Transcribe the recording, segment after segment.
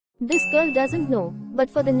This girl doesn't know, but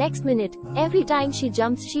for the next minute, every time she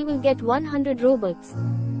jumps she will get 100 Robux.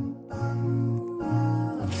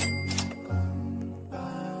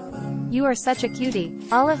 You are such a cutie.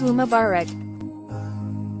 Allahu Mubarak.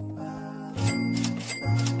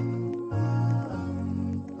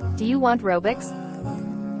 Do you want Robux?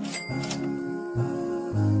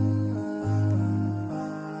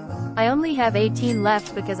 I only have 18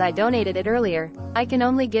 left because I donated it earlier. I can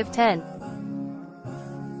only give 10.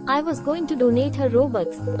 I was going to donate her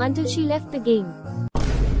Robux until she left the game.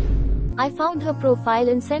 I found her profile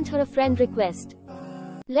and sent her a friend request.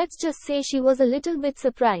 Let's just say she was a little bit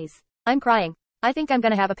surprised. I'm crying. I think I'm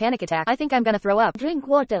gonna have a panic attack. I think I'm gonna throw up. Drink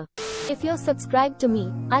water. If you're subscribed to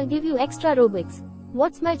me, I'll give you extra Robux.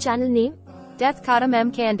 What's my channel name? Death Cottam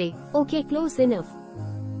M Candy. Okay, close enough.